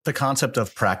The concept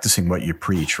of practicing what you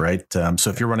preach, right?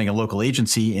 So if you're running a local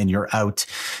agency and you're out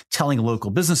telling local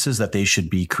businesses that they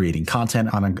should be creating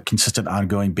content on a consistent,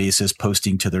 ongoing basis,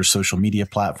 posting to their social media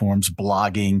platforms,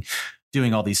 blogging,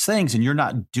 doing all these things, and you're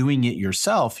not doing it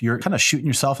yourself, you're kind of shooting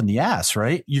yourself in the ass,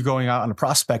 right? You're going out on a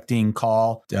prospecting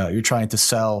call. You're trying to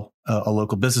sell a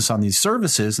local business on these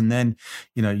services. And then,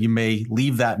 you may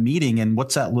leave that meeting, and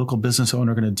what's that local business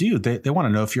owner going to do? They want to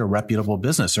know if you're a reputable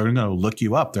business. They're going to look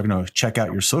you up. They're going to check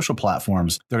out your social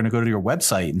platforms. They're going to go to your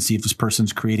website and see if this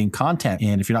person's creating content.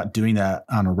 And if you're not doing that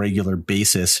on a regular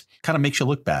basis, kind of makes you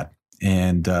look bad.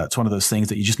 And it's one of those things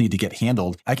that you just need to get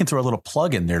handled. I can throw a little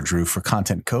plug in there, Drew, for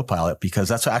Content Copilot, because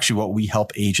that's actually what we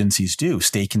help agencies do,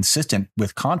 stay consistent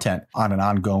with content on an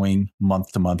ongoing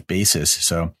month-to-month basis.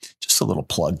 So just a little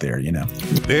plug there,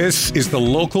 This is the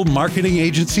Local Marketing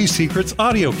Agency Secrets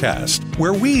Audiocast,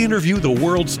 where we interview the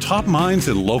world's top minds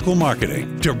in local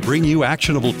marketing to bring you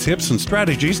actionable tips and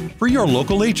strategies for your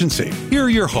local agency. Here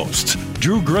are your hosts,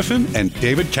 Drew Griffin and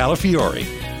David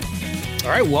Calafiore. All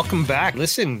right, welcome back.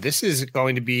 Listen, this is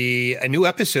going to be a new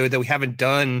episode that we haven't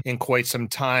done in quite some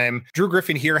time. Drew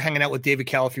Griffin here, hanging out with David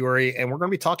Calafiore, and we're going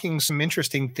to be talking some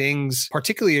interesting things,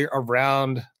 particularly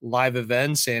around live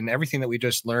events and everything that we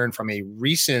just learned from a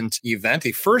recent event,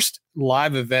 the first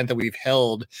live event that we've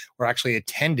held or actually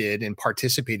attended and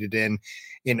participated in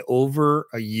over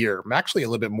a year. Actually, a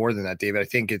little bit more than that, David. I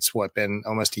think it's been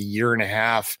almost a year and a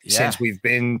half since we've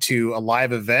been to a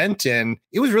live event, and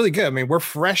it was really good. I mean, we're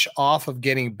fresh off of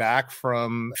getting back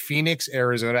from Phoenix,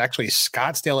 Arizona, actually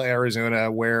Scottsdale,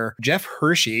 Arizona, where Jeff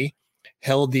Hershey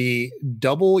held the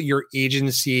Double Your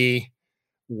Agency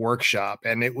workshop,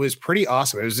 and it was pretty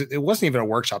awesome. It wasn't even a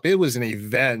workshop; it was an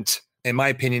event. In my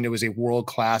opinion, it was a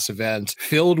world-class event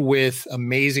filled with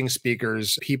amazing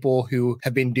speakers, people who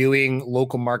have been doing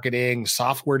local marketing,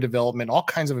 software development, all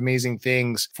kinds of amazing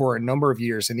things for a number of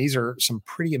years. And these are some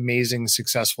pretty amazing,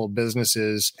 successful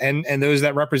businesses and those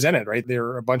that represented, right? There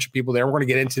are a bunch of people there. We're going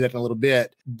to get into that in a little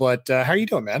bit. But how are you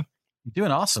doing, man?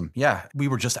 Doing awesome. Yeah. We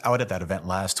were just out at that event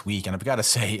last week, and I've got to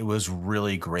say it was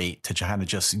really great to kind of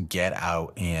just get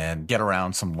out and get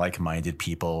around some like-minded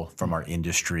people from our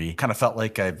industry. Kind of felt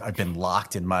like I've been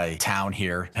locked in my town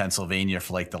here, Pennsylvania,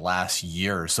 for like the last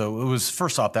year. So it was,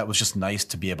 first off, that was just nice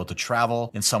to be able to travel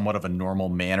in somewhat of a normal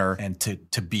manner and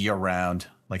to be around,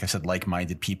 like I said,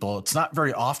 like-minded people. It's not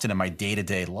very often in my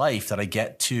day-to-day life that I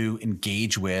get to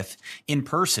engage with in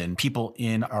person people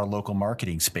in our local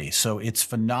marketing space. So it's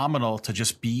phenomenal to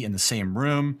just be in the same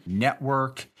room,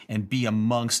 network, and be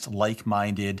amongst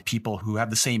like-minded people who have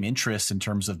the same interests in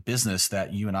terms of business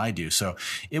that you and I do. So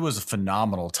it was a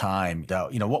phenomenal time.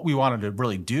 What we wanted to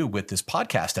really do with this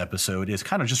podcast episode is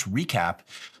kind of just recap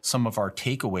some of our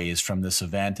takeaways from this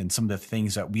event and some of the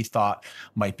things that we thought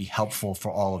might be helpful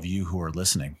for all of you who are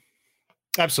listening.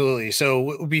 Absolutely.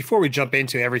 So before we jump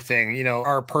into everything,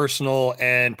 our personal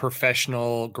and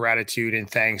professional gratitude and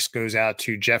thanks goes out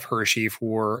to Jeff Hershey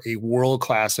for a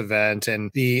world-class event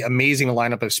and the amazing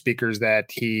lineup of speakers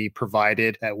that he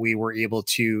provided that we were able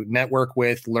to network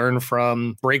with, learn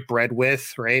from, break bread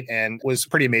with, right? And was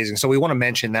pretty amazing. So we want to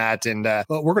mention that. And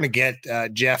we're going to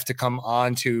get Jeff to come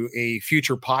on to a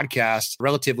future podcast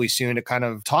relatively soon to kind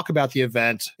of talk about the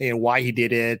event and why he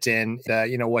did it and,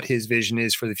 what his vision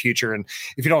is for the future. And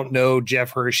if you don't know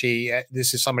Jeff Hershey,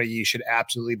 this is somebody you should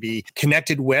absolutely be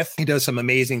connected with. He does some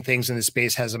amazing things in the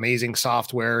space, has amazing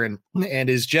software, and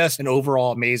is just an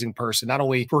overall amazing person, not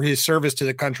only for his service to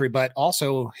the country, but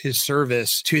also his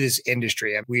service to this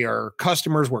industry. We are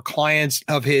customers, we're clients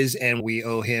of his, and we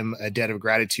owe him a debt of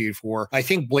gratitude for, I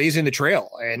think, blazing the trail.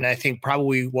 And I think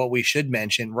probably what we should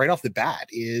mention right off the bat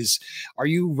is, are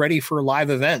you ready for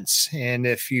live events? And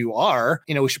if you are,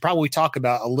 we should probably talk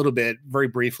about a little bit, very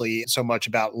briefly, so much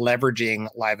about leveraging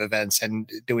live events and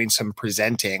doing some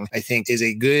presenting, I think is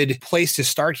a good place to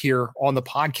start here on the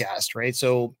podcast, right?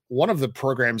 So one of the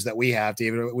programs that we have,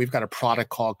 David, we've got a product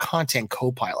called Content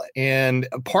Copilot. And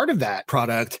a part of that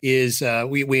product is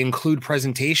we include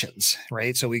presentations,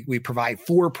 right? So we provide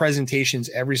 4 presentations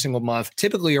every single month,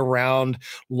 typically around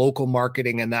local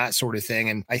marketing and that sort of thing.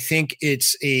 And I think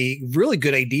it's a really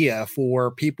good idea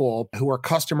for people who are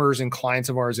customers and clients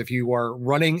of ours. If you are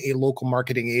running a local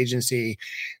marketing agency,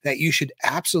 that you should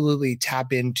absolutely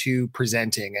tap into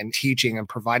presenting and teaching and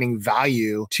providing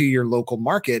value to your local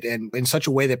market and in such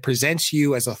a way that presents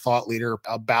you as a thought leader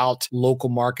about local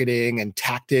marketing and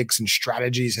tactics and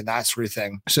strategies and that sort of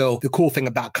thing. So the cool thing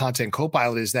about Content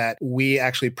Copilot is that we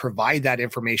actually provide that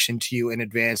information to you in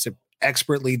advance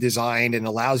expertly designed and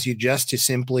allows you just to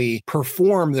simply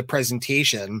perform the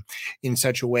presentation in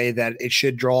such a way that it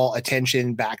should draw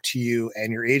attention back to you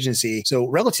and your agency. So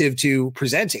relative to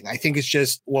presenting, I think it's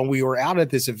just when we were out at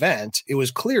this event, it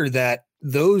was clear that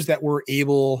those that were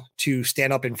able to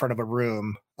stand up in front of a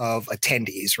room of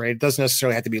attendees, right? It doesn't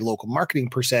necessarily have to be local marketing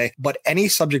per se, but any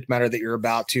subject matter that you're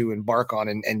about to embark on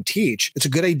and teach, it's a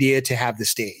good idea to have the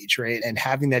stage, right? And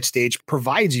having that stage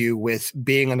provides you with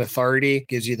being an authority,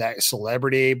 gives you that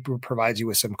celebrity, provides you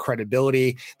with some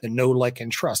credibility, the know, like,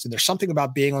 and trust. And there's something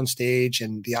about being on stage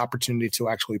and the opportunity to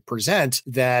actually present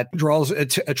that draws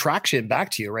attraction back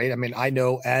to you, right? I mean, I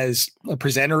know as a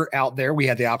presenter out there, we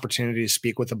had the opportunity to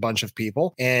speak with a bunch of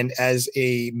people. And as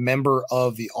a member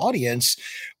of the audience,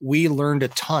 we learned a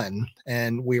ton,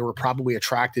 and we were probably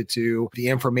attracted to the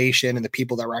information and the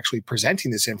people that were actually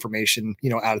presenting this information,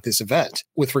 out at this event.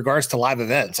 With regards to live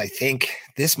events, I think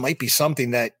this might be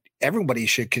something that everybody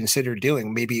should consider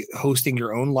doing, maybe hosting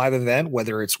your own live event,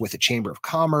 whether it's with a chamber of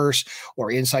commerce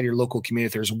or inside your local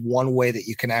community. There's one way that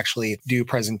you can actually do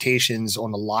presentations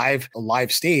on a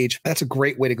live stage. That's a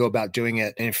great way to go about doing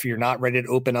it. And if you're not ready to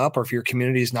open up, or if your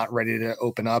community is not ready to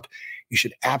open up, you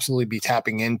should absolutely be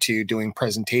tapping into doing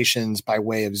presentations by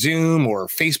way of Zoom or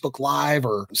Facebook Live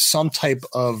or some type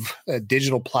of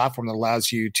digital platform that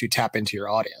allows you to tap into your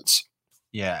audience.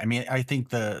 Yeah, I mean, I think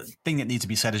the thing that needs to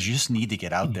be said is you just need to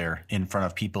get out there in front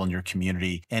of people in your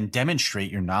community and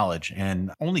demonstrate your knowledge.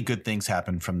 And only good things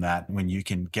happen from that when you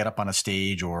can get up on a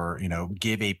stage or,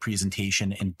 give a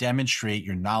presentation and demonstrate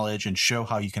your knowledge and show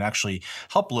how you can actually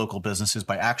help local businesses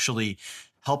by actually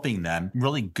helping them.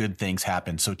 Really good things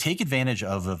happen. So take advantage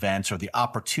of events or the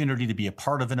opportunity to be a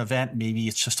part of an event. Maybe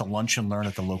it's just a lunch and learn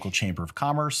at the local chamber of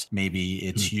commerce. Maybe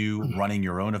it's you running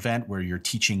your own event where you're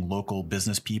teaching local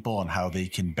business people on how they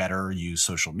can better use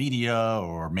social media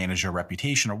or manage their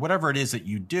reputation or whatever it is that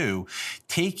you do.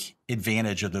 Take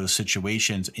advantage of those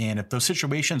situations. And if those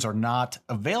situations are not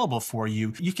available for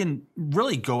you, you can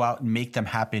really go out and make them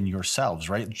happen yourselves,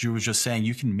 right? Drew was just saying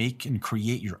you can make and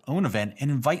create your own event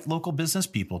and invite local business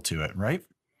people to it, right?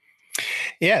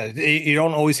 Yeah, you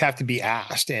don't always have to be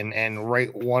asked. And right,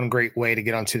 one great way to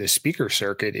get onto the speaker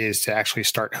circuit is to actually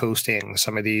start hosting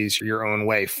some of these your own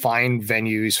way. Find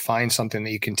venues, find something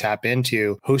that you can tap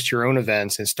into, host your own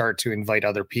events, and start to invite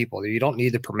other people. You don't need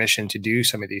the permission to do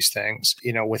some of these things,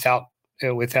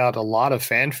 without a lot of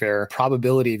fanfare.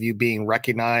 Probability of you being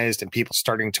recognized and people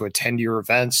starting to attend your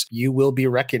events, you will be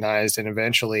recognized, and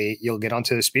eventually you'll get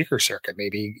onto the speaker circuit.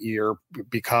 Maybe you're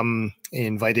become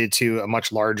invited to a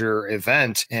much larger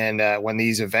event. And when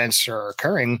these events are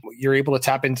occurring, you're able to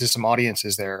tap into some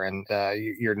audiences there, and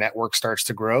your network starts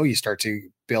to grow. You start to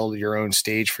build your own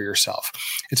stage for yourself.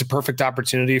 It's a perfect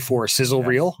opportunity for a sizzle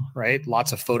reel, right?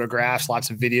 Lots of photographs, lots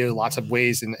of video, lots of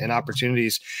ways and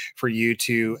opportunities for you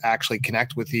to actually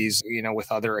connect with these,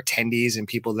 with other attendees and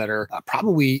people that are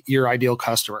probably your ideal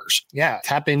customers. Yeah.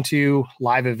 Tap into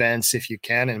live events if you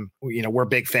can. And, we're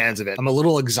big fans of it. I'm a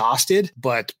little exhausted,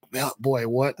 but boy,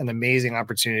 what an amazing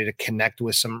opportunity to connect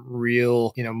with some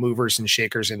real, movers and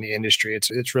shakers in the industry.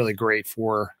 It's really great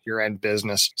for your end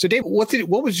business. So Dave, what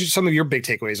was some of your big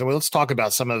takeaways? Well, let's talk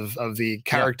about some of the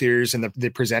characters and the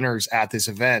presenters at this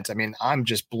event. I mean, I'm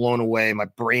just blown away. My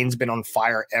brain's been on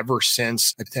fire ever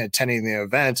since attending the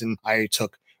event. And I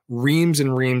took reams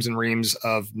and reams and reams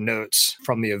of notes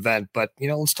from the event. But,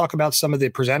 let's talk about some of the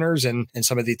presenters and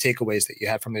some of the takeaways that you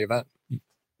had from the event.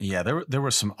 Yeah, there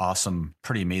were some awesome,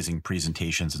 pretty amazing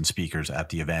presentations and speakers at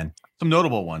the event. Some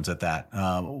notable ones at that.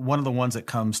 One of the ones that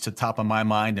comes to top of my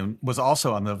mind and was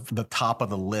also on the top of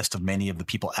the list of many of the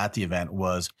people at the event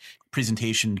was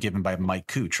presentation given by Mike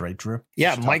Cooch, right, Drew?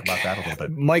 Yeah, Mike. Talk about that a little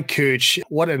bit. Mike Cooch,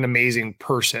 what an amazing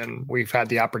person. We've had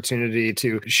the opportunity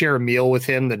to share a meal with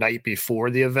him the night before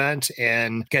the event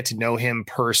and get to know him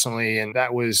personally. And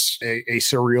that was a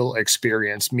surreal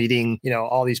experience, meeting,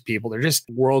 all these people. They're just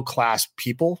world-class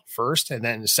people first. And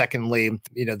then secondly,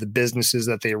 the businesses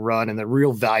that they run and the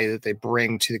real value that they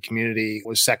bring to the community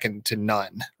was second to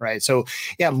none, right? So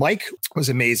yeah, Mike was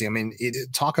amazing. I mean,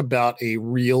 talk about a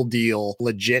real deal,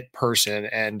 legit person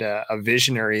and a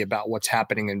visionary about what's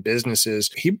happening in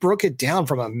businesses. He broke it down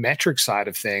from a metric side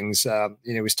of things.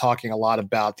 He was talking a lot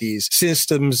about these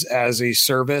systems as a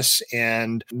service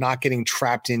and not getting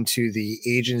trapped into the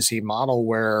agency model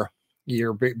where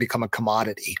you become a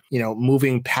commodity,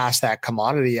 moving past that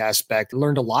commodity aspect.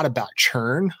 Learned a lot about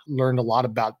churn, learned a lot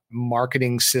about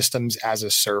marketing systems as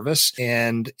a service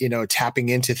and, tapping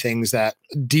into things that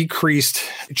decreased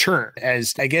churn.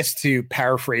 As I guess to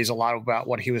paraphrase a lot about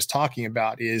what he was talking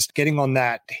about is getting on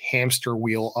that hamster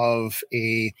wheel of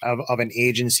an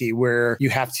agency where you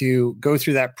have to go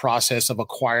through that process of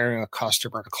acquiring a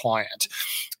customer and a client.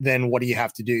 Then what do you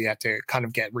have to do? You have to kind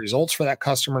of get results for that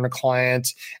customer and a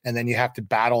client, and then you have to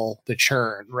battle the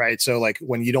churn, right? So like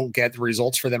when you don't get the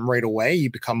results for them right away, you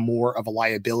become more of a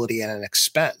liability and an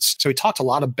expense. So we talked a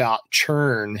lot about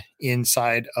churn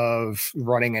inside of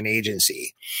running an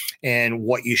agency and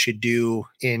what you should do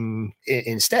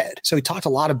instead. So we talked a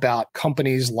lot about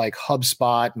companies like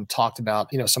HubSpot and talked about,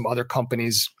 some other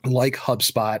companies like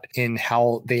HubSpot in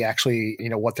how they actually,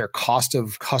 what their cost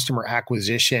of customer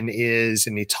acquisition is.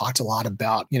 And he talked a lot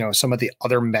about, some of the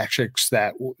other metrics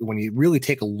that when you really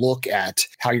take a look at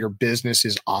how your business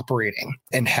is operating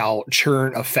and how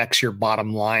churn affects your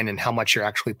bottom line and how much you're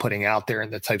actually putting out there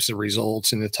and the types of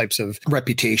results and the types of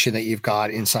reputation that you've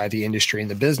got inside the industry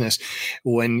and the business,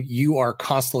 when you are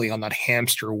constantly on that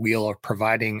hamster wheel of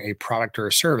providing a product or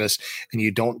a service and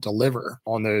you don't deliver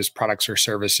on those products or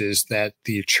services, that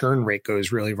the churn rate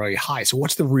goes really, really high. So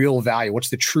what's the real value? What's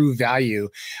the true value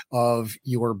of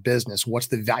your business? What's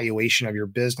the valuation of your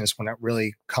business when it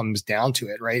really comes down to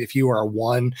it, right? If you are a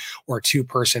 1 or 2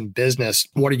 person business,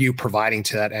 what are you providing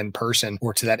to that end person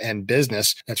or to that end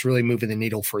business that's really moving the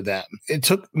needle for them? It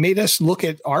made us look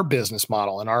at our business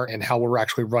model and how we're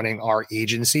actually running our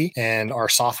agency and our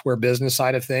software business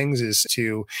side of things is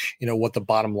to, what the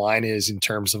bottom line is in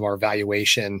terms of our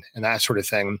valuation and that sort of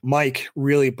thing. Mike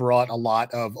really brought a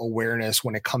lot of awareness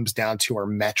when it comes down to our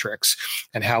metrics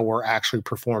and how we're actually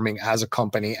performing as a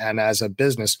company and as a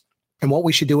business. And what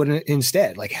we should do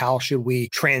instead, like how should we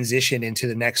transition into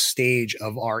the next stage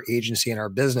of our agency and our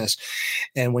business?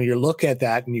 And when you look at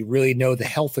that and you really know the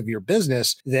health of your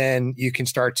business, then you can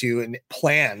start to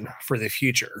plan for the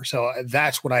future. So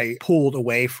that's what I pulled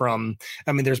away from.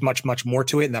 I mean, there's much, much more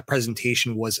to it. And that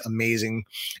presentation was amazing.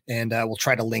 And we'll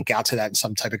try to link out to that in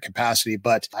some type of capacity.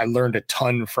 But I learned a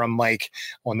ton from Mike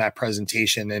on that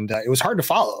presentation. And it was hard to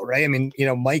follow, right? I mean,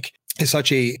 Mike is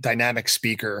such a dynamic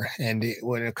speaker. And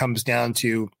when it comes down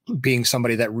to being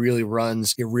somebody that really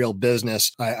runs a real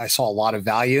business, I saw a lot of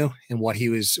value in what he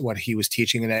was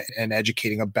teaching and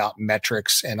educating about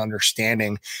metrics and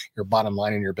understanding your bottom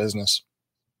line in your business.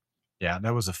 Yeah,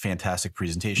 that was a fantastic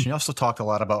presentation. You also talked a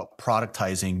lot about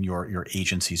productizing your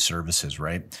agency services,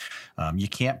 right? You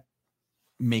can't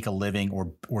make a living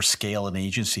or scale an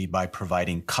agency by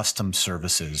providing custom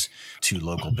services to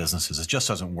local businesses. It just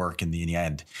doesn't work in the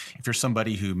end. If you're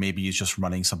somebody who maybe is just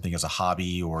running something as a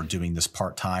hobby or doing this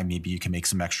part-time, maybe you can make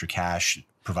some extra cash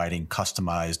providing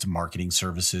customized marketing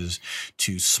services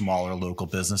to smaller local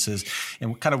businesses.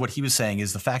 And kind of what he was saying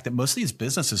is the fact that most of these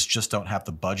businesses just don't have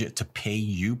the budget to pay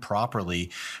you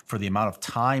properly for the amount of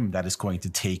time that is going to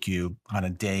take you on a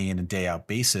day in and day out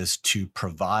basis to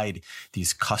provide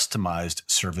these customized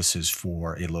services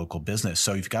for a local business.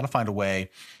 So you've got to find a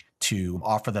way to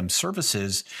offer them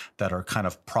services that are kind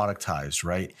of productized,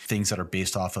 right? Things that are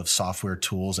based off of software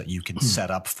tools that you can set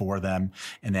up for them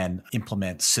and then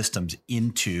implement systems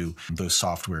into those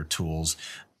software tools.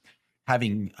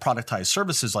 Having productized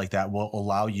services like that will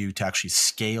allow you to actually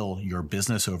scale your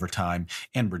business over time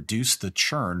and reduce the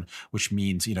churn, which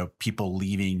means, people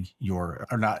leaving or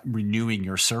not renewing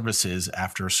your services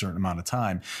after a certain amount of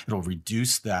time. It'll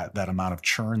reduce that amount of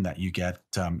churn that you get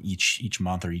each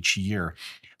month or each year.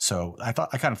 So I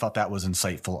kind of thought that was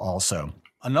insightful also.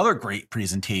 Another great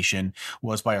presentation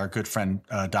was by our good friend,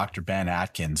 Dr. Ben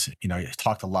Atkins. He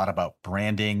talked a lot about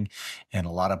branding and a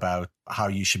lot about how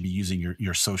you should be using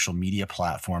your social media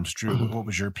platforms. Drew, what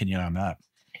was your opinion on that?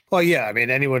 Well, yeah, I mean,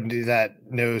 anyone that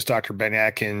knows Dr. Ben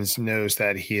Atkins knows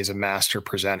that he is a master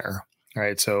presenter.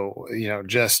 Right. So,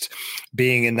 just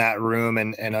being in that room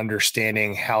and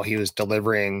understanding how he was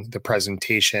delivering the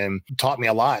presentation taught me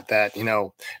a lot that,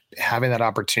 having that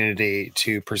opportunity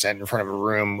to present in front of a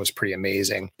room was pretty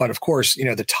amazing. But of course,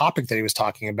 the topic that he was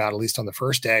talking about, at least on the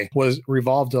first day, was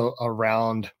revolved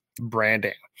around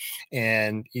branding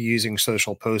and using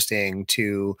social posting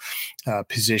to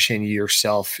position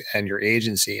yourself and your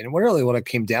agency. And what it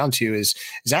came down to is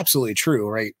absolutely true,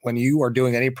 right? When you are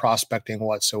doing any prospecting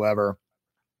whatsoever,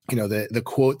 the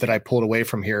quote that I pulled away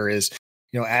from here is,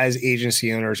 as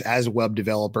agency owners, as web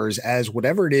developers, as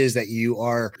whatever it is that you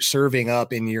are serving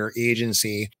up in your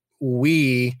agency,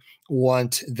 we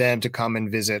want them to come and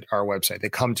visit our website. They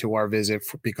come to our visit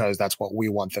because that's what we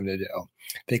want them to do.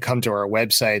 They come to our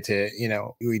website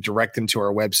we direct them to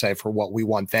our website for what we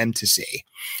want them to see.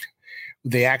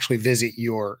 they actually visit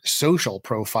your social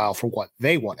profile for what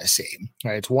they want to see.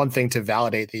 Right? It's one thing to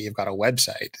validate that you've got a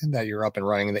website, that you're up and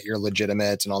running, that you're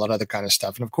legitimate and all that other kind of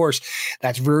stuff. And of course,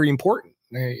 that's very important.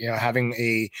 Having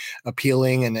a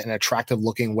appealing and an attractive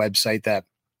looking website that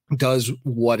does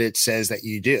what it says that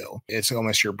you do. It's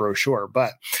almost your brochure,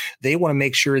 but they want to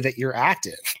make sure that you're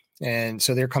active. And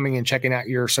so they're coming and checking out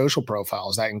your social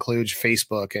profiles. That includes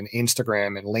Facebook and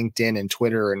Instagram and LinkedIn and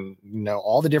Twitter and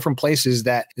all the different places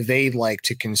that they like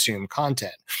to consume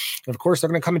content. And of course, they're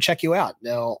going to come and check you out.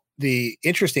 Now, the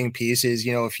interesting piece is,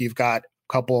 if you've got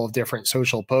a couple of different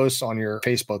social posts on your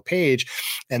Facebook page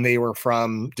and they were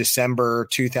from December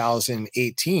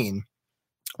 2018,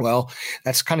 well,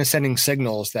 that's kind of sending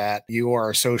signals that you are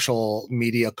a social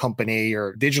media company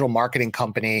or digital marketing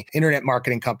company, internet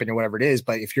marketing company, or whatever it is.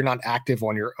 But if you're not active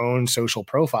on your own social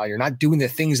profile, you're not doing the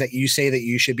things that you say that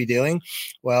you should be doing,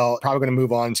 well, probably going to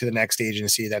move on to the next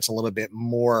agency that's a little bit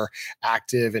more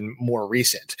active and more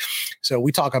recent. So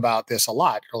we talk about this a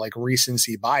lot, or like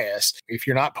recency bias. If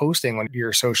you're not posting on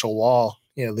your social wall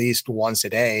at least once a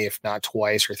day, if not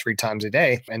twice or 3 times a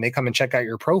day, and they come and check out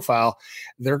your profile,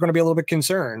 they're going to be a little bit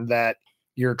concerned that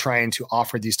you're trying to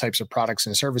offer these types of products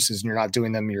and services and you're not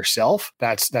doing them yourself.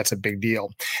 That's a big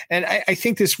deal. And I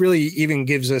think this really even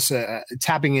gives us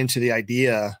tapping into the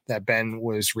idea that Ben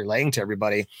was relaying to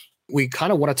everybody. We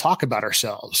kind of want to talk about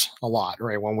ourselves a lot,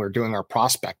 right? When we're doing our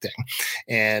prospecting,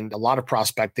 and a lot of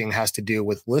prospecting has to do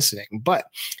with listening. But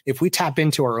if we tap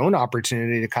into our own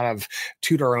opportunity to kind of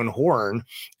toot our own horn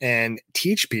and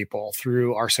teach people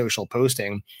through our social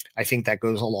posting, I think that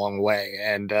goes a long way.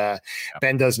 And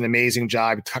Ben does an amazing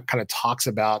job, kind of talks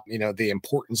about, the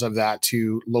importance of that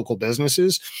to local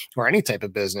businesses or any type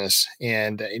of business.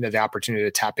 And, the opportunity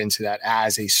to tap into that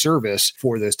as a service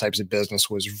for those types of business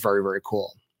was very, very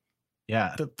cool.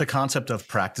 Yeah, the concept of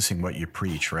practicing what you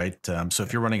preach, right? So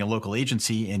if you're running a local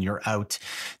agency and you're out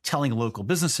telling local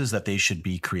businesses that they should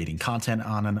be creating content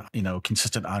on an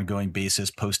consistent, ongoing basis,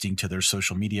 posting to their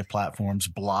social media platforms,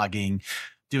 blogging,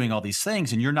 doing all these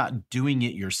things, and you're not doing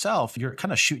it yourself, you're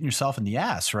kind of shooting yourself in the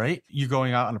ass, right? You're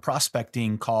going out on a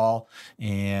prospecting call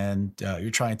and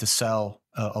you're trying to sell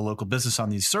a local business on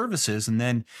these services. And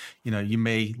then, you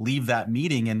may leave that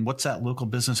meeting, and what's that local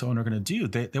business owner going to do?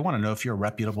 They want to know if you're a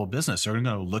reputable business. They're going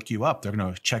to look you up. They're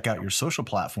going to check out your social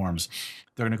platforms.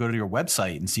 They're going to go to your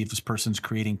website and see if this person's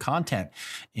creating content.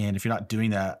 And if you're not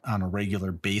doing that on a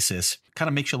regular basis, it kind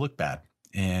of makes you look bad.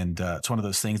 And it's one of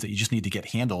those things that you just need to get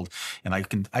handled. And I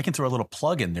can throw a little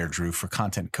plug in there, Drew, for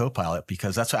Content Copilot,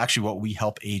 because that's actually what we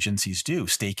help agencies do: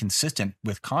 stay consistent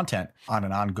with content on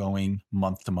an ongoing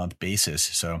month-to-month basis.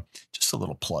 So just a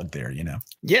little plug there,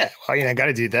 Yeah, well, I got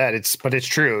to do that. But it's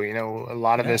true. A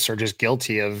lot of us are just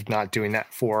guilty of not doing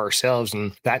that for ourselves,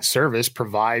 and that service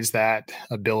provides that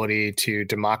ability to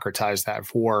democratize that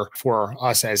for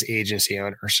us as agency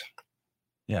owners.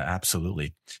 Yeah,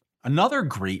 absolutely. Another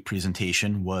great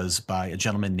presentation was by a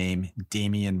gentleman named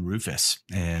Damian Rufus.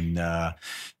 And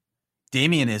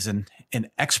Damian is an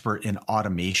expert in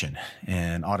automation.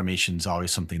 And automation is always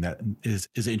something that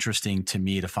is interesting to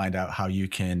me, to find out how you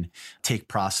can take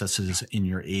processes in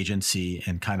your agency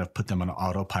and kind of put them on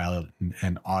autopilot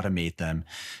and automate them.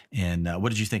 And what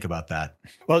did you think about that?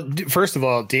 Well, first of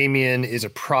all, Damian is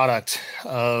a product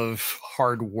of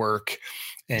hard work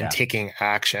and taking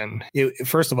action.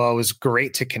 First of all, it was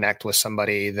great to connect with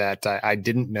somebody that I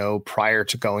didn't know prior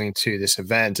to going to this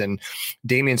event. And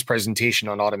Damian's presentation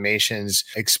on automations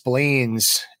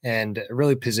explains and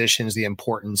really positions the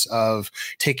importance of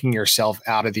taking yourself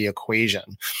out of the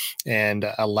equation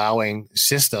and allowing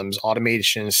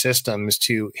automation systems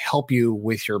to help you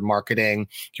with your marketing,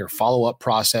 your follow-up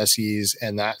processes,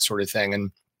 and that sort of thing.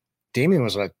 And Damian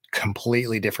was a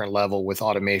completely different level with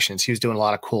automations. He was doing a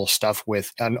lot of cool stuff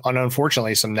with, and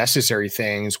unfortunately, some necessary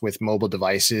things with mobile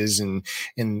devices and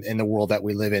in the world that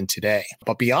we live in today.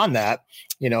 But beyond that,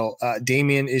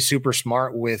 Damian is super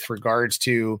smart with regards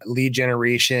to lead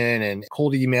generation and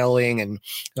cold emailing and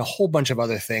a whole bunch of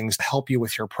other things to help you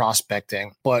with your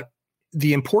prospecting. But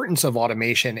the importance of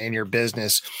automation in your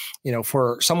business,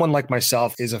 for someone like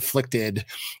myself, is afflicted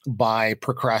by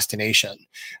procrastination,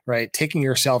 right? Taking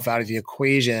yourself out of the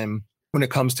equation when it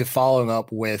comes to following up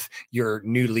with your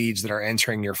new leads that are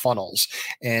entering your funnels,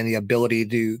 and the ability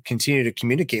to continue to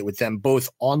communicate with them both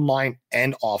online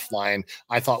and offline,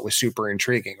 I thought was super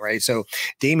intriguing, right? So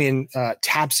Damien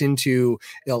taps into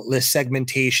list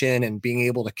segmentation and being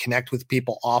able to connect with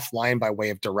people offline by way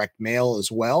of direct mail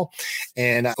as well.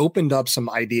 And I opened up some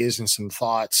ideas and some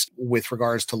thoughts with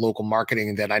regards to local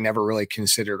marketing that I never really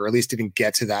considered, or at least didn't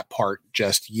get to that part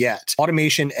just yet.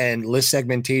 Automation and list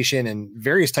segmentation and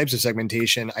various types of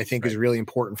segmentation, I think, is really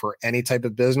important for any type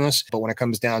of business. But when it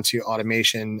comes down to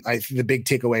automation, the big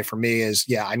takeaway for me is,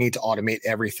 yeah, I need to automate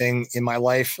everything in my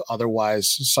life. Otherwise,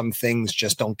 some things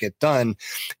just don't get done.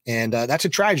 And that's a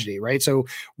tragedy, right? So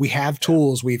we have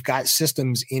tools, we've got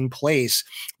systems in place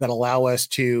that allow us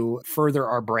to further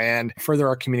our brand, further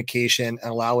our communication,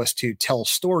 and allow us to tell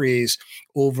stories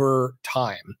over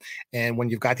time. And when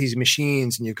you've got these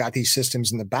machines and you've got these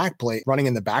systems in the backplate running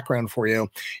in the background for you,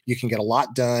 you can get a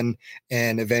lot done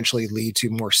and eventually lead to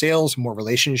more sales, more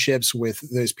relationships with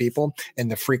those people,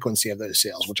 and the frequency of those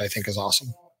sales, which I think is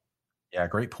awesome. Yeah,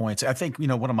 great points. I think,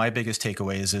 one of my biggest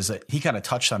takeaways is that he kind of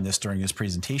touched on this during his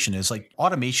presentation is like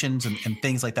automations and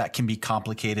things like that can be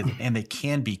complicated and they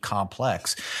can be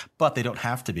complex, but they don't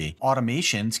have to be.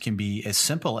 Automations can be as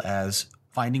simple as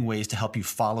finding ways to help you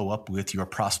follow up with your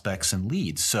prospects and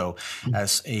leads. So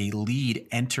as a lead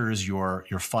enters your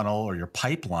funnel or your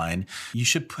pipeline, you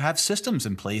should have systems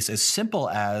in place as simple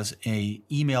as a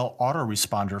email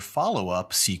autoresponder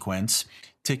follow-up sequence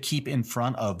to keep in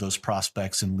front of those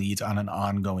prospects and leads on an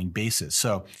ongoing basis.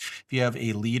 So if you have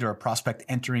a lead or a prospect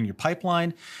entering your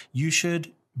pipeline, you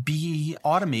should be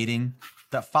automating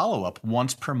that follow-up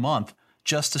once per month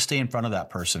just to stay in front of that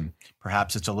person.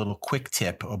 Perhaps it's a little quick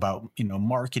tip about,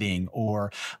 marketing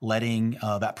or letting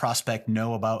that prospect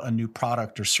know about a new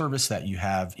product or service that you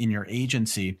have in your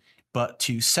agency. But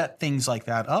to set things like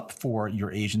that up for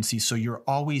your agency so you're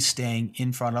always staying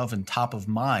in front of and top of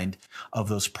mind of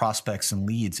those prospects and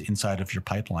leads inside of your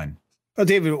pipeline. Oh,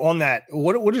 David, on that,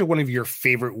 what is one of your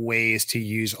favorite ways to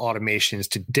use automations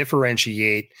to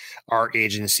differentiate our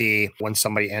agency when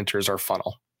somebody enters our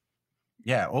funnel?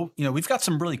 Yeah. Well, we've got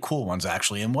some really cool ones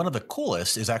actually. And one of the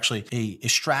coolest is actually a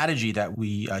strategy that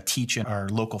we teach in our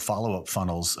local follow-up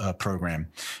funnels program.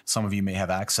 Some of you may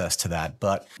have access to that,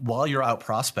 but while you're out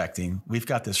prospecting, we've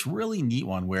got this really neat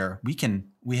one where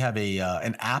we have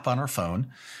an app on our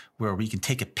phone where we can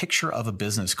take a picture of a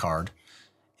business card.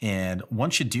 And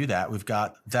once you do that, we've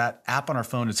got that app on our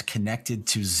phone. It's connected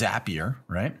to Zapier,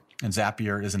 right? And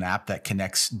Zapier is an app that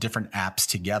connects different apps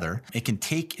together. It can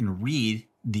take and read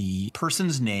the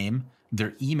person's name,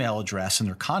 their email address, and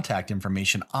their contact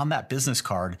information on that business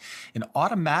card and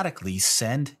automatically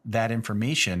send that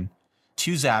information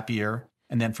to Zapier.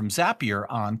 And then from Zapier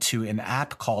onto an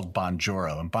app called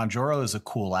Bonjoro. And Bonjoro is a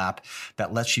cool app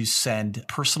that lets you send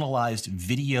personalized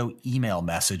video email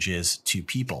messages to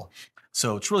people.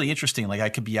 So it's really interesting. Like I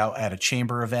could be out at a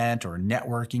chamber event or a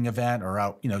networking event or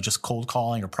out, just cold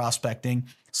calling or prospecting.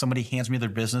 Somebody hands me their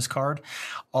business card.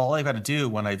 All I've got to do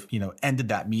when I've, ended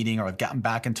that meeting or I've gotten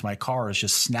back into my car is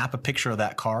just snap a picture of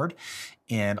that card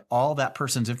and all that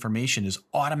person's information is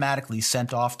automatically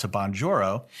sent off to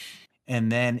Bonjoro.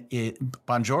 And then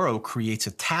Bonjoro creates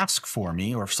a task for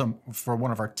me or for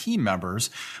one of our team members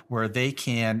where they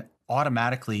can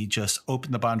automatically just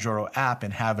open the Bonjoro app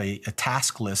and have a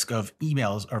task list of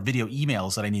emails or video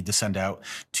emails that I need to send out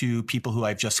to people who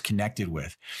I've just connected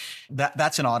with.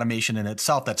 That's an automation in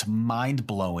itself that's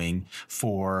mind-blowing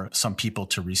for some people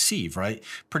to receive, right?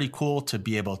 Pretty cool to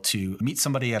be able to meet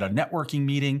somebody at a networking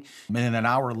meeting and then an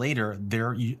hour later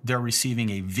they're receiving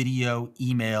a video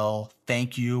email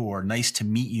thank you or nice to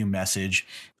meet you message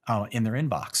in their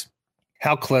inbox.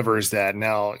 How clever is that?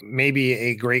 Now, maybe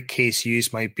a great case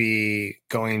use might be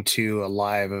going to a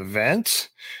live event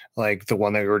like the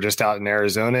one that we were just out in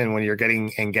Arizona. And when you're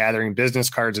getting and gathering business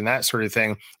cards and that sort of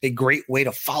thing, a great way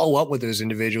to follow up with those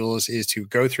individuals is to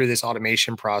go through this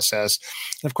automation process.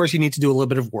 And of course, you need to do a little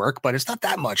bit of work, but it's not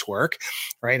that much work,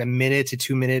 right? A minute to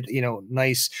 2 minute,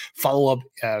 nice follow-up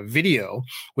video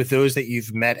with those that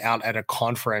you've met out at a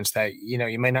conference that,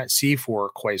 you might not see for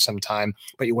quite some time,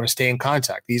 but you want to stay in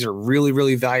contact. These are really,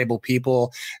 really valuable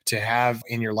people to have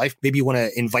in your life. Maybe you want to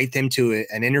invite them to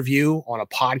an interview on a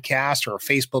podcast or a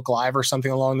Facebook Live or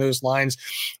something along those lines.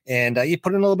 And you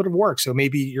put in a little bit of work. So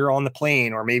maybe you're on the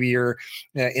plane or maybe you're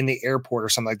in the airport or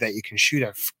something like that. You can shoot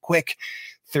a quick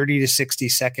 30 to 60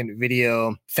 second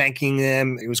video thanking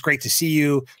them. It was great to see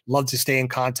you. Love to stay in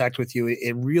contact with you.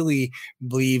 It really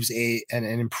leaves an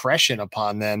impression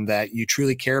upon them that you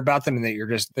truly care about them and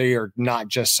that they are not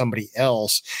just somebody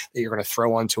else that you're going to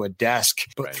throw onto a desk,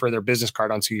 but for their business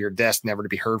card onto your desk, never to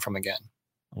be heard from again.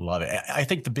 Love it. I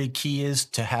think the big key is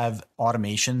to have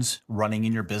automations running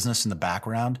in your business in the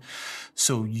background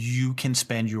so you can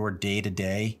spend your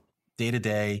day-to-day day to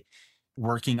day,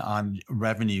 working on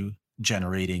revenue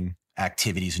generating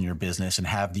activities in your business and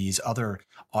have these other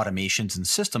automations and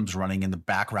systems running in the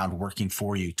background working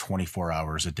for you 24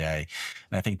 hours a day.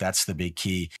 And I think that's the big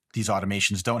key. These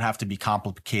automations don't have to be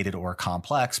complicated or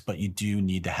complex, but you do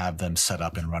need to have them set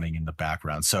up and running in the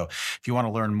background. So if you want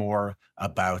to learn more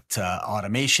about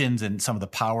automations and some of the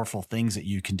powerful things that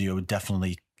you can do, I would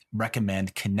definitely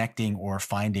recommend connecting or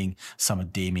finding some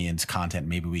of Damien's content.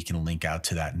 Maybe we can link out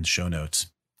to that in the show notes.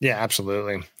 Yeah,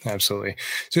 absolutely. Absolutely.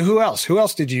 So who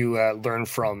else did you learn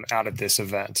from out at this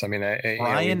event? I mean,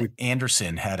 Brian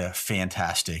Anderson had a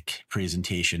fantastic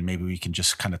presentation. Maybe we can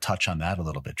just kind of touch on that a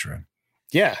little bit, Drew.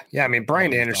 Yeah. I mean,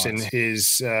 Brian Anderson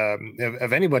is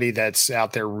of anybody that's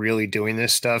out there really doing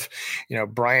this stuff.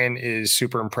 Brian is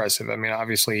super impressive. I mean,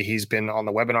 obviously, he's been on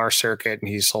the webinar circuit and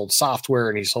he's sold software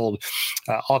and he's sold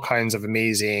all kinds of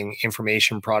amazing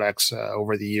information products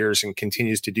over the years and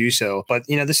continues to do so. But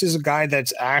this is a guy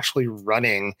that's actually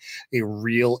running a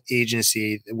real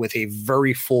agency with a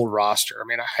very full roster. I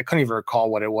mean, I couldn't even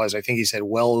recall what it was. I think he said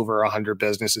well over 100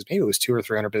 businesses. Maybe it was 200 or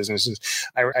 300 businesses.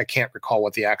 I can't recall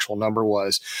what the actual number was.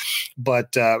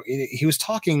 But he was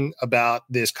talking about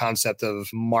this concept of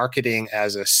marketing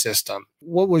as a system.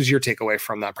 What was your takeaway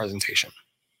from that presentation?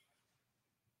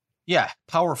 Yeah,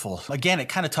 powerful. Again, it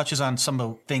kind of touches on some of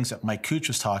the things that Mike Cooch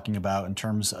was talking about in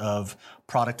terms of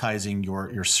productizing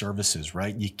your services,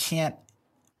 right? You can't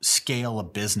scale a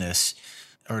business,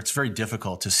 or it's very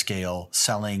difficult to scale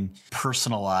selling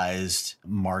personalized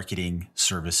marketing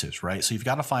services, right? So you've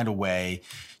got to find a way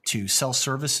to sell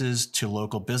services to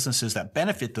local businesses that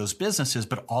benefit those businesses,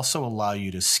 but also allow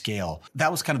you to scale. That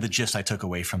was kind of the gist I took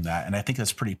away from that. And I think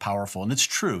that's pretty powerful. And it's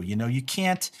true.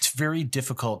 It's very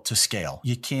difficult to scale.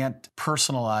 You can't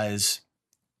personalize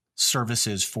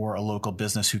services for a local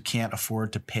business who can't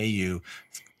afford to pay you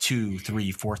 $2,000,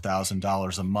 $3,000,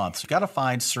 $4,000 a month. You've got to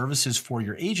find services for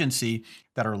your agency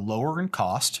that are lower in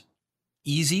cost,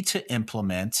 easy to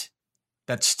implement,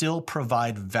 that still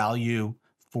provide value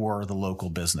for the local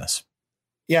business.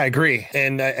 Yeah, I agree.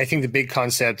 And I think the big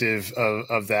concept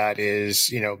of that is,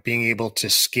 being able to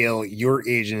scale your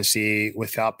agency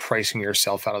without pricing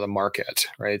yourself out of the market,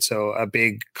 right? So a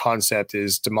big concept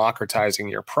is democratizing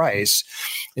your price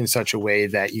in such a way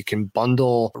that you can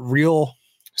bundle real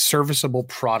serviceable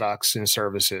products and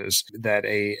services that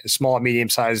a small,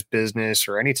 medium-sized business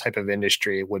or any type of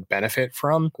industry would benefit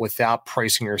from without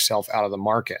pricing yourself out of the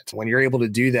market. When you're able to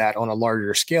do that on a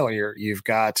larger scale, you've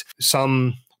got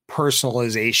some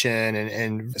personalization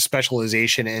and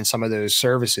specialization in some of those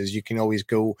services. You can always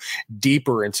go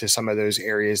deeper into some of those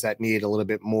areas that need a little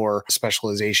bit more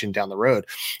specialization down the road.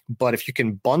 But if you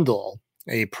can bundle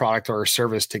a product or a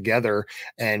service together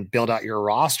and build out your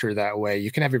roster that way, you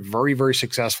can have a very, very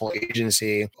successful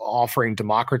agency offering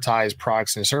democratized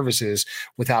products and services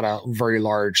without a very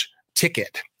large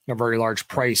ticket, a very large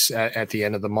price at the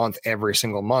end of the month, every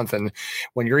single month. And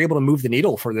when you're able to move the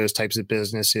needle for those types of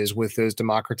businesses with those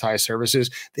democratized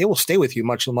services, they will stay with you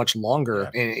much, much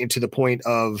longer. And to the point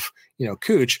of,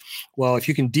 Cooch, well, if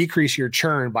you can decrease your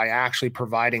churn by actually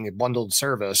providing a bundled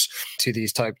service to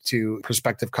to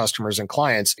prospective customers and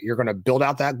clients, you're going to build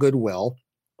out that goodwill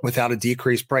without a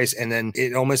decreased price. And then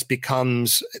it almost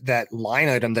becomes that line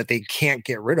item that they can't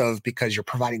get rid of because you're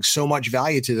providing so much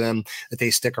value to them that they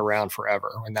stick around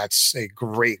forever. And that's a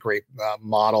great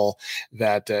model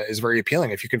that is very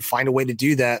appealing. If you can find a way to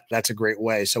do that, that's a great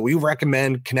way. So we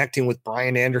recommend connecting with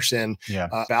Brian Anderson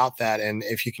about that. And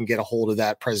if you can get a hold of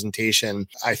that presentation,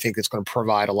 I think it's going to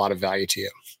provide a lot of value to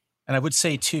you. And I would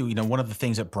say too, one of the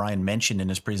things that Brian mentioned in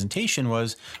his presentation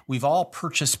was we've all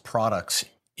purchased products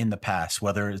in the past,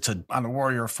 whether it's on a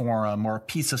Warrior forum or a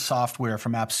piece of software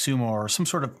from AppSumo or some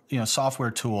sort of software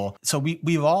tool. So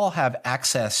we all have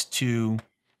access to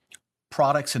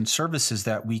products and services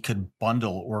that we could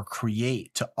bundle or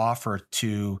create to offer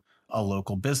to a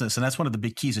local business. And that's one of the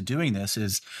big keys of doing this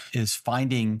is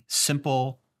finding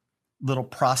simple little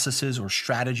processes or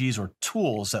strategies or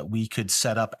tools that we could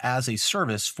set up as a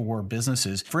service for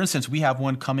businesses. For instance, we have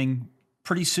one coming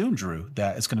pretty soon, Drew,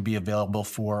 that is going to be available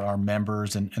for our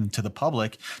members and to the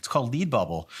public. It's called Lead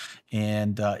Bubble.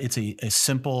 And it's a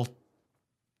simple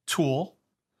tool,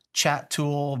 chat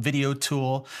tool, video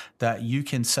tool that you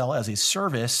can sell as a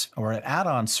service or an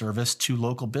add-on service to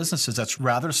local businesses. That's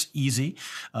rather easy.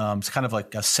 It's kind of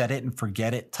like a set it and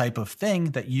forget it type of thing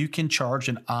that you can charge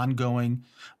an ongoing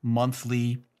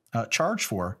monthly charge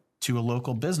for to a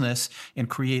local business and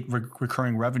create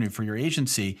recurring revenue for your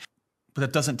agency. But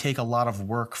that doesn't take a lot of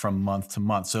work from month to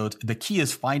month. So the key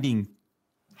is finding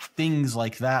things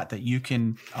like that you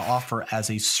can offer as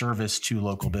a service to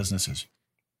local businesses.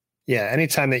 Yeah,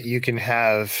 anytime that you can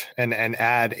have and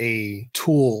add a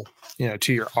tool,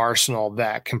 to your arsenal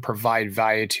that can provide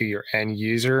value to your end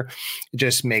user, it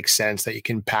just makes sense that you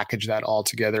can package that all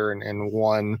together in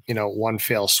one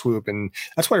fell swoop. And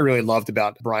that's what I really loved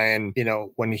about Brian,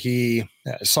 when he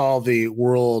saw the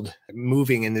world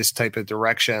moving in this type of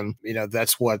direction.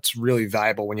 That's what's really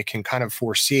valuable, when you can kind of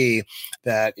foresee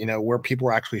that, where people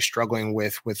are actually struggling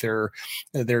with their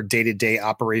day-to-day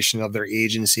operation of their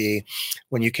agency.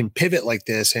 When you can pivot like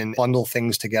this and bundle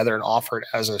things together and offer it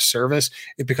as a service,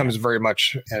 it becomes very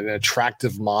much an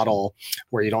attractive model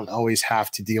where you don't always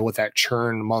have to deal with that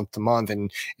churn month to month.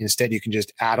 And instead, you can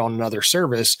just add on another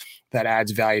service that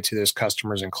adds value to those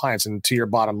customers and clients. And to your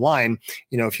bottom line,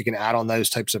 if you can add on those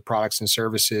types of products and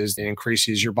services, it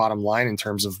increases your bottom line in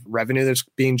terms of revenue that's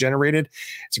being generated.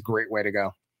 It's a great way to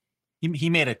go.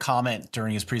 He made a comment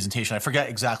during his presentation. I forget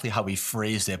exactly how he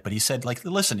phrased it, but he said,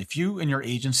 listen, if you and your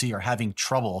agency are having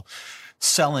trouble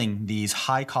selling these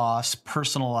high cost,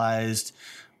 personalized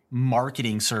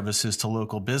marketing services to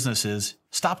local businesses,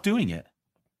 stop doing it.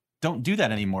 Don't do that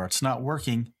anymore. It's not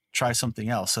working. Try something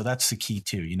else. So that's the key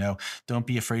too. Don't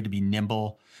be afraid to be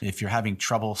nimble. If you're having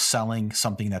trouble selling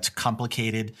something that's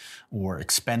complicated or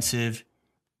expensive,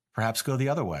 perhaps go the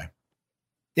other way.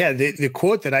 Yeah, the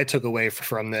quote that I took away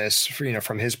from this,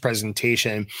 from his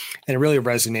presentation, and it really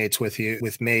resonates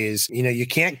with me is, you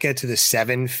can't get to the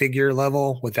 7-figure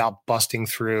level without busting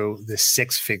through the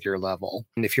 6-figure level.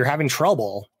 And if you're having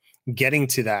trouble getting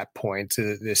to that point,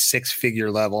 to the 6-figure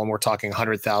level, and we're talking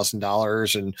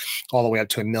 $100,000 and all the way up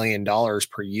to $1 million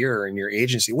per year in your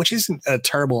agency, which isn't a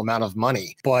terrible amount of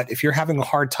money. But if you're having a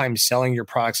hard time selling your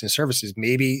products and services,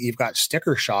 maybe you've got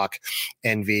sticker shock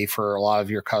envy for a lot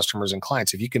of your customers and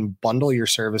clients. If you can bundle your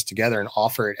service together and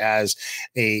offer it as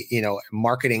a,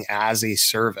 marketing as a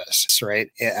service, right,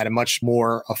 at a much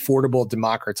more affordable,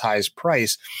 democratized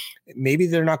price, maybe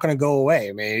they're not going to go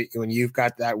away. Maybe when you've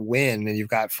got that win and you've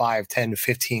got 5, 10,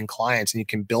 15 clients and you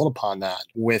can build upon that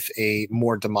with a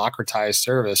more democratized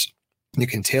service, you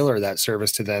can tailor that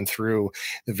service to them through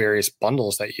the various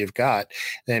bundles that you've got,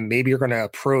 then maybe you're going to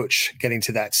approach getting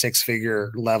to that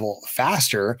 6-figure level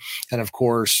faster. And of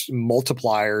course,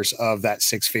 multipliers of that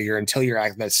 6-figure until you're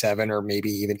at that 7 or maybe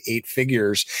even 8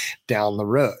 figures down the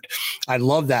road. I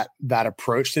love that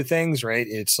approach to things, right?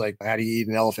 It's like, how do you eat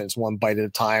an elephant? It's one bite at a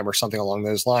time or something along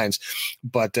those lines.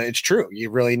 But it's true. You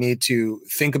really need to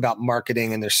think about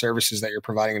marketing and their services that you're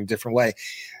providing in a different way.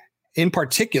 In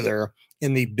particular,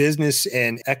 in the business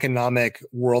and economic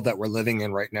world that we're living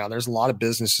in right now, there's a lot of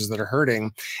businesses that are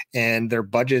hurting and their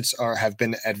budgets have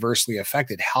been adversely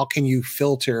affected. How can you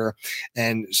filter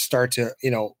and start to,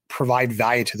 provide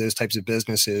value to those types of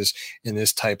businesses in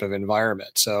this type of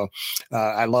environment? So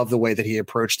I love the way that he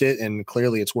approached it, and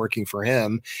clearly it's working for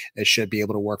him. It should be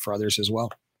able to work for others as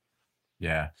well.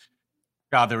 Yeah.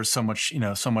 God, there was so much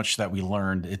that we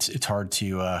learned. It's hard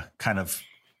to kind of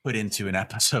put into an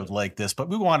episode like this, but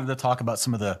we wanted to talk about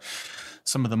some of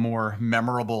the more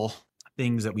memorable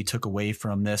things that we took away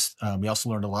from this. We also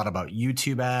learned a lot about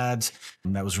YouTube ads.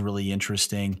 That was really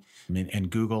interesting, and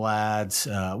Google ads.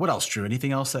 What else, Drew?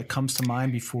 Anything else that comes to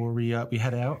mind before we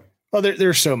head out? Well,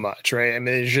 there's so much, right? I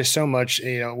mean, there's just so much,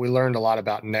 we learned a lot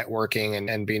about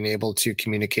networking and being able to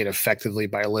communicate effectively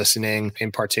by listening. In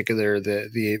particular,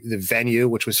 the venue,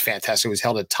 which was fantastic. It was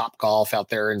held at Top Golf out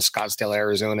there in Scottsdale,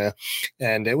 Arizona.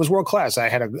 And it was world class. I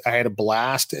had a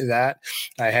blast at that.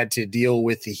 I had to deal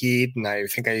with the heat, and I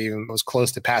think I even was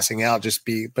close to passing out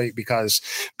because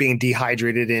being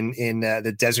dehydrated in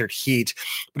the desert heat.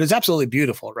 But it's absolutely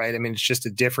beautiful, right? I mean, it's just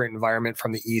a different environment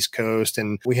from the East Coast.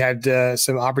 And we had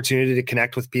some opportunity to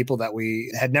connect with people that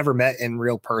we had never met in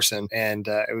real person. And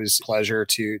it was a pleasure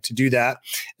to do that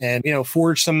and,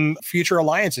 forge some future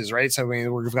alliances, right? So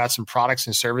we've got some products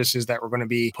and services that we're going to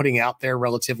be putting out there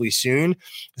relatively soon.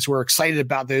 So we're excited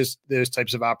about those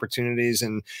types of opportunities.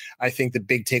 And I think the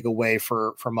big takeaway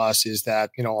from us is that,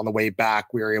 on the way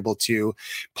back, we were able to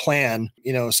plan,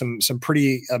 some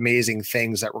pretty amazing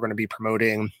things that we're going to be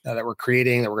promoting, that we're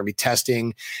creating, that we're going to be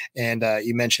testing. And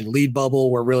you mentioned Lead Bubble.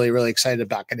 We're really, really excited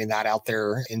about getting that out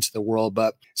there into the world.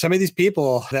 But some of these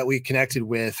people that we connected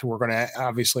with, we're going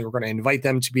to invite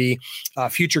them to be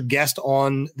future guests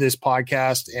on this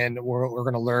podcast. And we're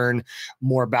going to learn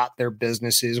more about their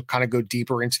businesses, kind of go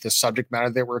deeper into the subject matter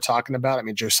that we're talking about. I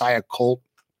mean, Josiah Colt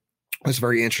was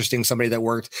very interesting. Somebody that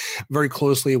worked very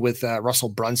closely with Russell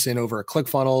Brunson over at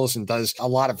ClickFunnels and does a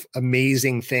lot of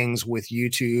amazing things with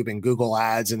YouTube and Google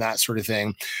ads and that sort of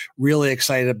thing. Really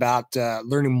excited about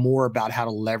learning more about how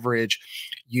to leverage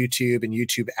YouTube and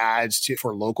YouTube ads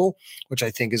for local, which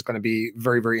I think is going to be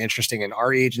very, very interesting in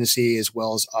our agency as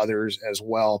well as others as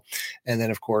well. And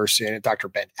then, of course, Dr.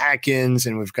 Ben Atkins,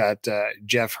 and we've got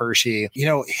Jeff Hershey.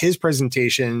 His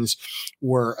presentations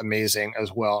were amazing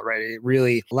as well, right? It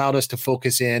really allowed us to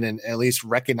focus in and at least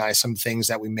recognize some things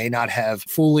that we may not have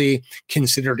fully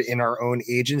considered in our own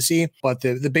agency. But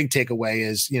the big takeaway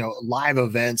is, live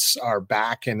events are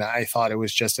back. And I thought it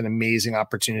was just an amazing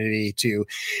opportunity to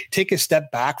take a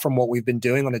step back from what we've been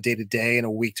doing on a day-to-day and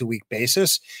a week-to-week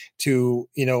basis to,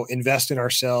 invest in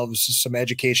ourselves, some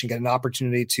education, get an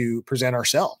opportunity to present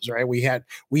ourselves, right? We had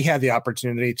the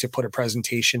opportunity to put a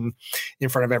presentation in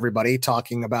front of everybody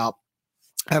talking about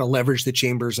how to leverage the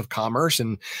chambers of commerce.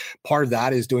 And part of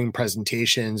that is doing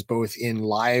presentations both in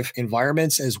live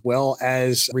environments as well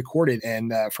as recorded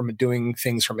and from doing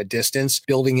things from a distance,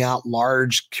 building out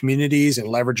large communities and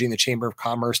leveraging the Chamber of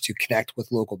Commerce to connect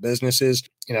with local businesses.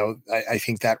 I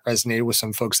think that resonated with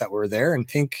some folks that were there, and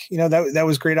think, that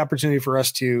was a great opportunity for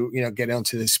us to, get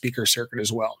onto the speaker circuit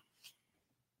as well.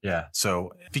 Yeah.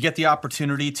 So if you get the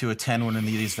opportunity to attend one of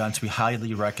these events, we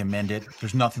highly recommend it.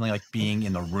 There's nothing like being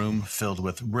in the room filled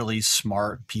with really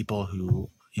smart people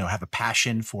who, have a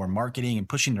passion for marketing and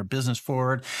pushing their business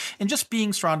forward, and just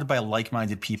being surrounded by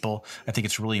like-minded people. I think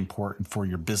it's really important for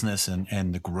your business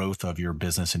and the growth of your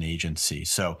business and agency.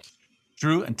 So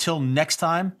Drew, until next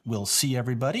time, we'll see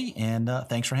everybody. And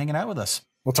thanks for hanging out with us.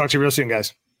 We'll talk to you real soon,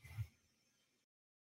 guys.